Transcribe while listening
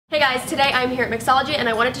Hey guys, today I'm here at Mixology and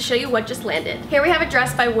I wanted to show you what just landed. Here we have a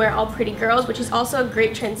dress by Wear All Pretty Girls, which is also a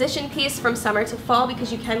great transition piece from summer to fall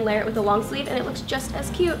because you can layer it with a long sleeve and it looks just as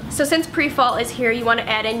cute. So since pre-fall is here, you want to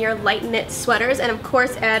add in your light knit sweaters and of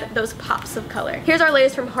course add those pops of color. Here's our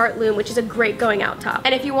layers from Heartloom, which is a great going out top.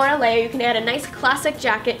 And if you want to layer, you can add a nice classic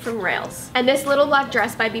jacket from Rails. And this little black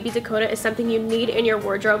dress by BB Dakota is something you need in your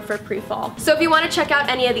wardrobe for pre-fall. So if you want to check out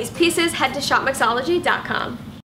any of these pieces, head to shopmixology.com.